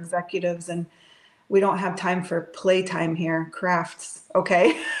here. We're executives and we don't have time for playtime here, crafts.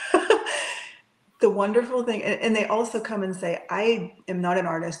 Okay. The wonderful thing, and they also come and say, I am not an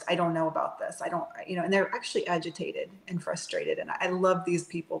artist. I don't know about this. I don't, and they're actually agitated and frustrated. And I love these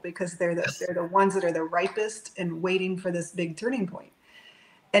people because they're the ones that are the ripest and waiting for this big turning point.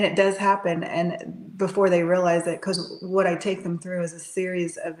 And it does happen. And before they realize it, because what I take them through is a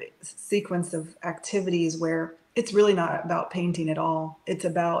series of sequence of activities where it's really not about painting at all. It's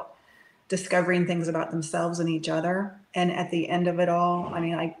about discovering things about themselves and each other. And at the end of it all, I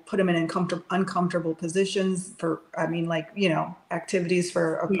mean, I put them in uncomfortable positions for, activities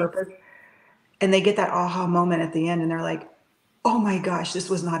for a yes. purpose. And they get that aha moment at the end and they're like, oh my gosh, this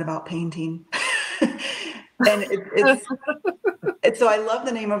was not about painting. And it's so I love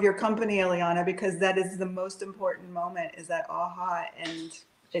the name of your company, Eliana, because that is the most important moment is that aha and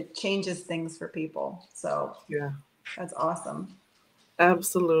it changes things for people. So Yeah, that's awesome.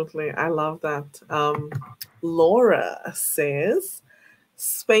 absolutely. I love that. Laura says,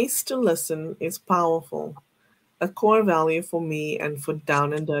 space to listen is powerful. A core value for me and for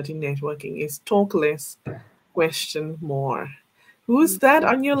down and dirty networking is talk less, question more. Who's that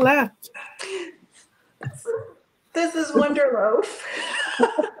on your left? This is Wonderloaf.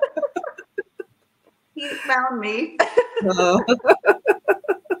 He found me. Oh,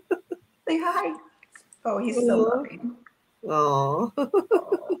 Say hi. Oh, he's so loving. oh.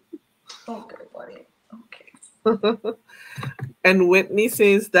 Oh, okay, buddy. Okay. And Whitney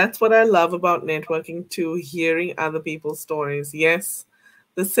says, that's what I love about networking too, hearing other people's stories. Yes,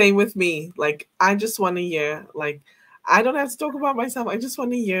 the same with me. Like, I just want to hear, like, I don't have to talk about myself. I just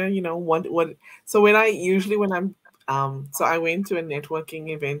want to hear, what. So when I'm, so I went to a networking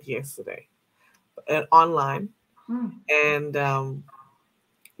event yesterday, online, Mm. and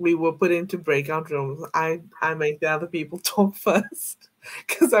we were put into breakout rooms. I make the other people talk first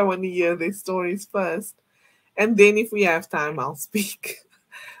because I want to hear their stories first, and then if we have time, I'll speak.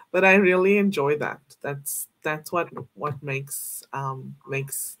 But I really enjoy that. That's what makes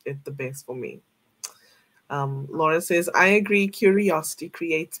it the best for me. Laura says, I agree. Curiosity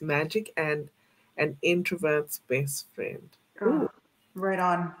creates magic and an introvert's best friend. Oh, Ooh, right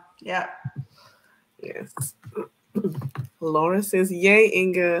on. Yeah. yes. Laura says, yay,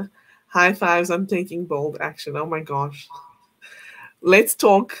 Inga. High fives. I'm taking bold action. Oh my gosh. Let's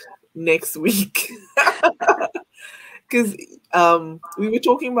talk next week. Because we were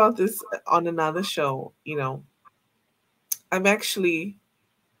talking about this on another show. I'm actually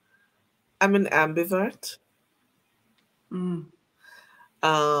I'm an ambivert. Mm.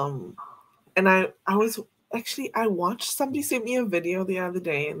 Um, and I was actually I watched somebody sent me a video the other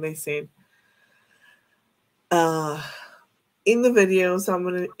day and they said, uh, in the video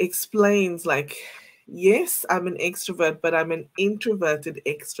someone explains like, yes, I'm an extrovert, but I'm an introverted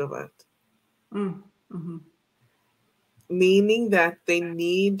extrovert. Mm. Mm-hmm. Meaning that they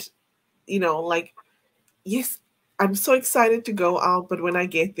need, like, yes, I'm so excited to go out, but when I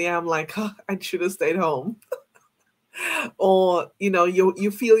get there, I'm like, oh, I should have stayed home. Or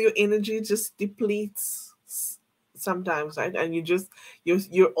you feel your energy just depletes sometimes, right? And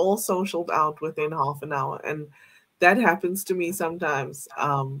you're all socialed out within half an hour, and that happens to me sometimes.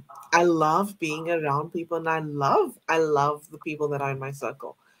 I love being around people, and I love the people that are in my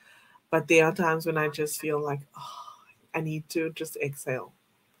circle, but there are times when I just feel like, oh, I need to just exhale.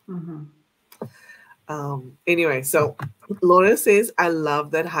 Mm-hmm. Anyway, so Laura says, I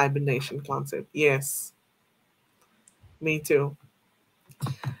love that hibernation concept. Yes, me too.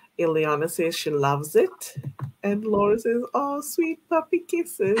 Ileana says she loves it. And Laura says, oh, sweet puppy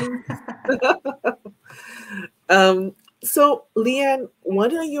kisses. Um, so Leanne,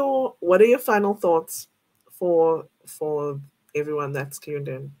 what are your final thoughts for everyone that's tuned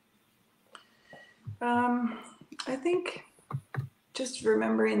in? Um, I think. just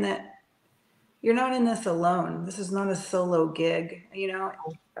remembering that you're not in this alone. This is not a solo gig.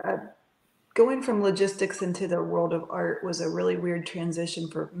 Uh, Going from logistics into the world of art was a really weird transition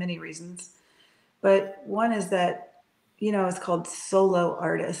for many reasons. But one is that, it's called solo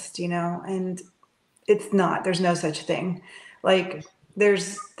artist, and it's not. There's no such thing. Like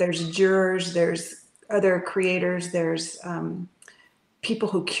there's jurors, there's other creators, there's people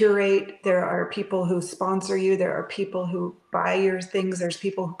who curate, there are people who sponsor you, there are people who buy your things, there's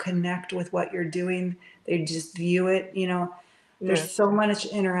people who connect with what you're doing, they just view it, there's Yes. so much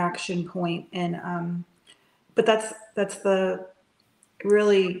interaction point. And but that's the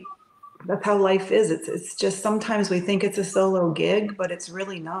really, that's how life is. It's just sometimes we think it's a solo gig, but it's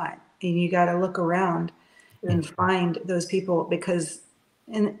really not, and you got to look around Yes. and find those people, because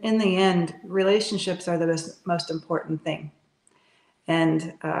in the end, relationships are the most important thing.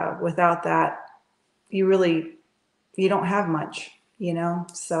 And without that, you really, you don't have much,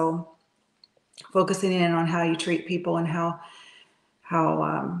 so focusing in on how you treat people and how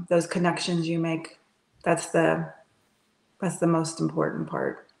those connections you make, that's the that's the most important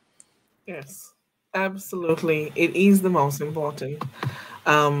part. Yes. Absolutely. It is the most important.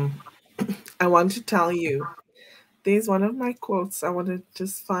 Um, I want to tell you, there's one of my quotes. I want to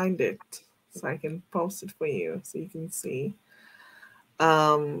just find it so I can post it for you so you can see.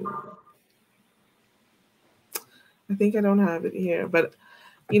 Um, I think I don't have it here, but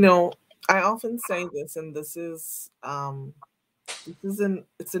you know, I often say this, and it's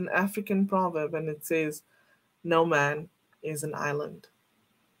an African proverb, and it says, "No man is an island."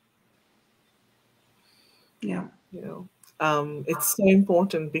 Yeah. You know, it's so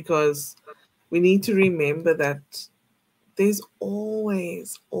important because we need to remember that there's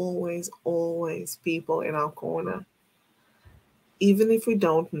always, always, always people in our corner, even if we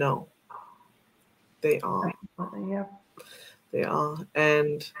don't know. They are. Yeah. They are.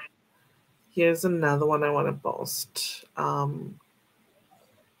 And here's another one I want to post.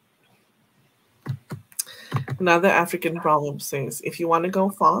 Another African proverb says, if you want to go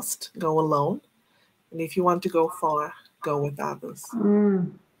fast, go alone. And if you want to go far, go with others.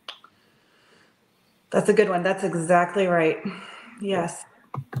 Mm, that's a good one. That's exactly right. Yeah. Yes.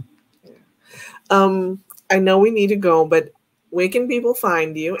 Yeah. I know we need to go, but where can people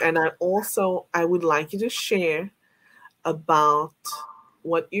find you? And I would like you to share about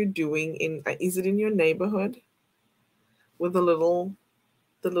what you're doing in, is it in your neighborhood with the little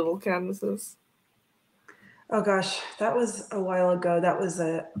canvases? Oh gosh, that was a while ago. That was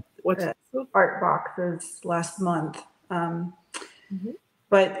What? a art boxes last month. Mhm.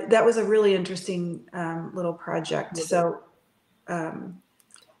 But that was a really interesting little project. Was it? So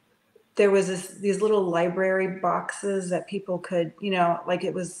there was these little library boxes that people could, like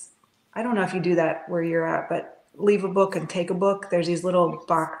it was, I don't know if you do that where you're at, but leave a book and take a book. There's these little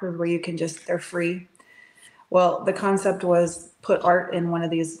boxes where you can just, they're free. Well, the concept was put art in one of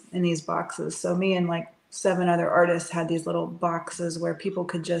these, in these boxes. So me and like 7 other artists had these little boxes where people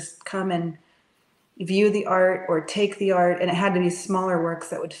could just come and view the art or take the art, and it had to be smaller works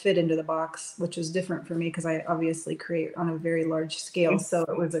that would fit into the box, which was different for me because I obviously create on a very large scale, so Yes.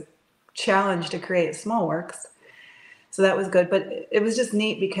 it was a challenge to create small works. So that was good, but it was just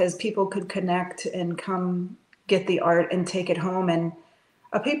neat because people could connect and come get the art and take it home. And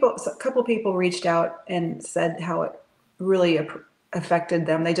a couple people reached out and said how it really affected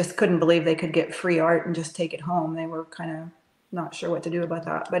them. They just couldn't believe they could get free art and just take it home. They were kind of not sure what to do about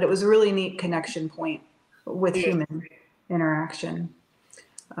that, but it was a really neat connection point with Yes. human interaction.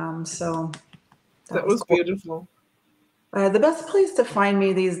 So that That was was cool. beautiful. The best place to find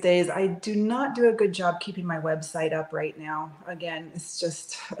me these days, I do not do a good job keeping my website up right now. Again, it's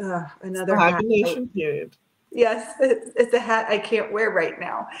just It's the another hat. hibernation period. Yes, it's a hat I can't wear right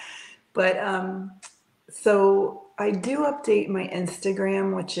now. But so I do update my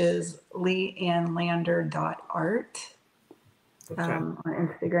Instagram, which is leeannlander.art Okay. on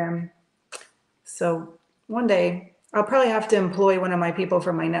Instagram. So one day I'll probably have to employ one of my people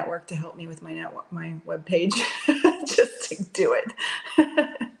from my network to help me with my network, my web page, just to do it.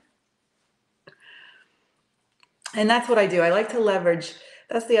 And that's what I do. I like to leverage.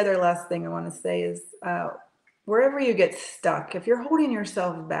 That's the other last thing I want to say is wherever you get stuck, if you're holding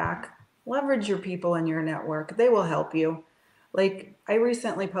yourself back, leverage your people in your network. They will help you. Like I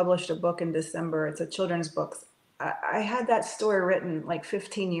recently published a book in December. It's a children's book. I had that story written like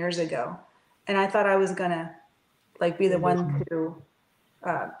 15 years ago, and I thought I was gonna like be the one to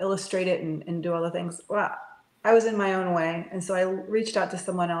illustrate it and do all the things. Well, I was in my own way, and so I reached out to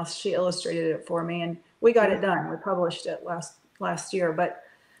someone else. She illustrated it for me, and we got Yeah. it done. We published it last year. But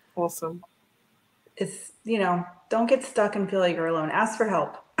Awesome. it's, don't get stuck and feel like you're alone. Ask for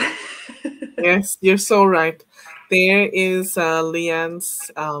help. Yes, you're so right. There is Leanne's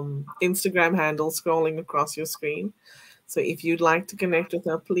Instagram handle scrolling across your screen. So if you'd like to connect with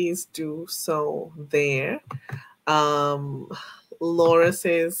her, please do so there. Um, Laura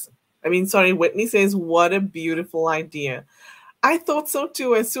says, Whitney says, what a beautiful idea. I thought so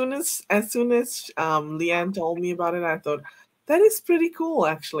too. As soon as Leanne told me about it, I thought that is pretty cool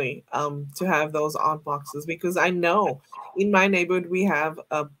actually. To have those art boxes because I know in my neighborhood we have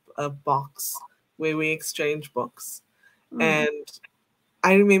a box where we exchange books, Mm, and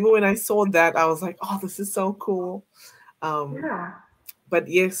I remember when I saw that I was like, oh, this is so cool. Um, yeah. but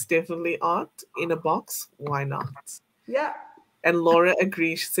yes, definitely art in a box. Why not? Yeah. And Laura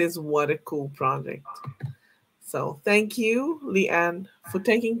agrees. She says, what a cool project. So thank you, Leanne, for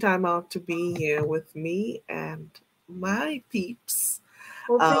taking time out to be here with me and my peeps.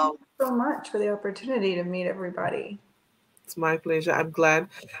 Well, thank Um, you so much for the opportunity to meet everybody. it's my pleasure. I'm glad.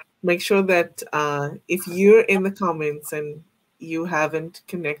 Make sure that if you're in the comments and you haven't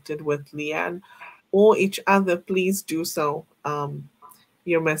connected with Leanne or each other, please do so.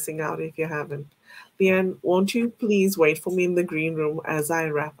 You're missing out if you haven't. Leanne, won't you please wait for me in the green room as I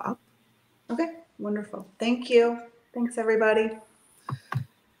wrap up? Okay, wonderful. Thank you. Thanks, everybody.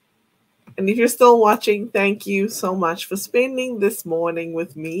 And if you're still watching, thank you so much for spending this morning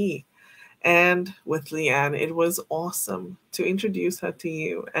with me and with Leanne. It was awesome to introduce her to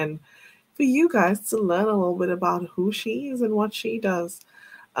you and for you guys to learn a little bit about who she is and what she does.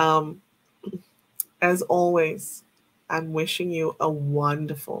 Um, as always, I'm wishing you a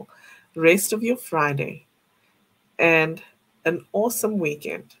wonderful rest of your Friday and an awesome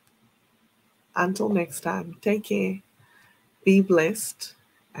weekend. Until next time, take care, be blessed,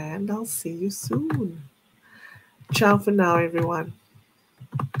 and I'll see you soon. Ciao for now, everyone.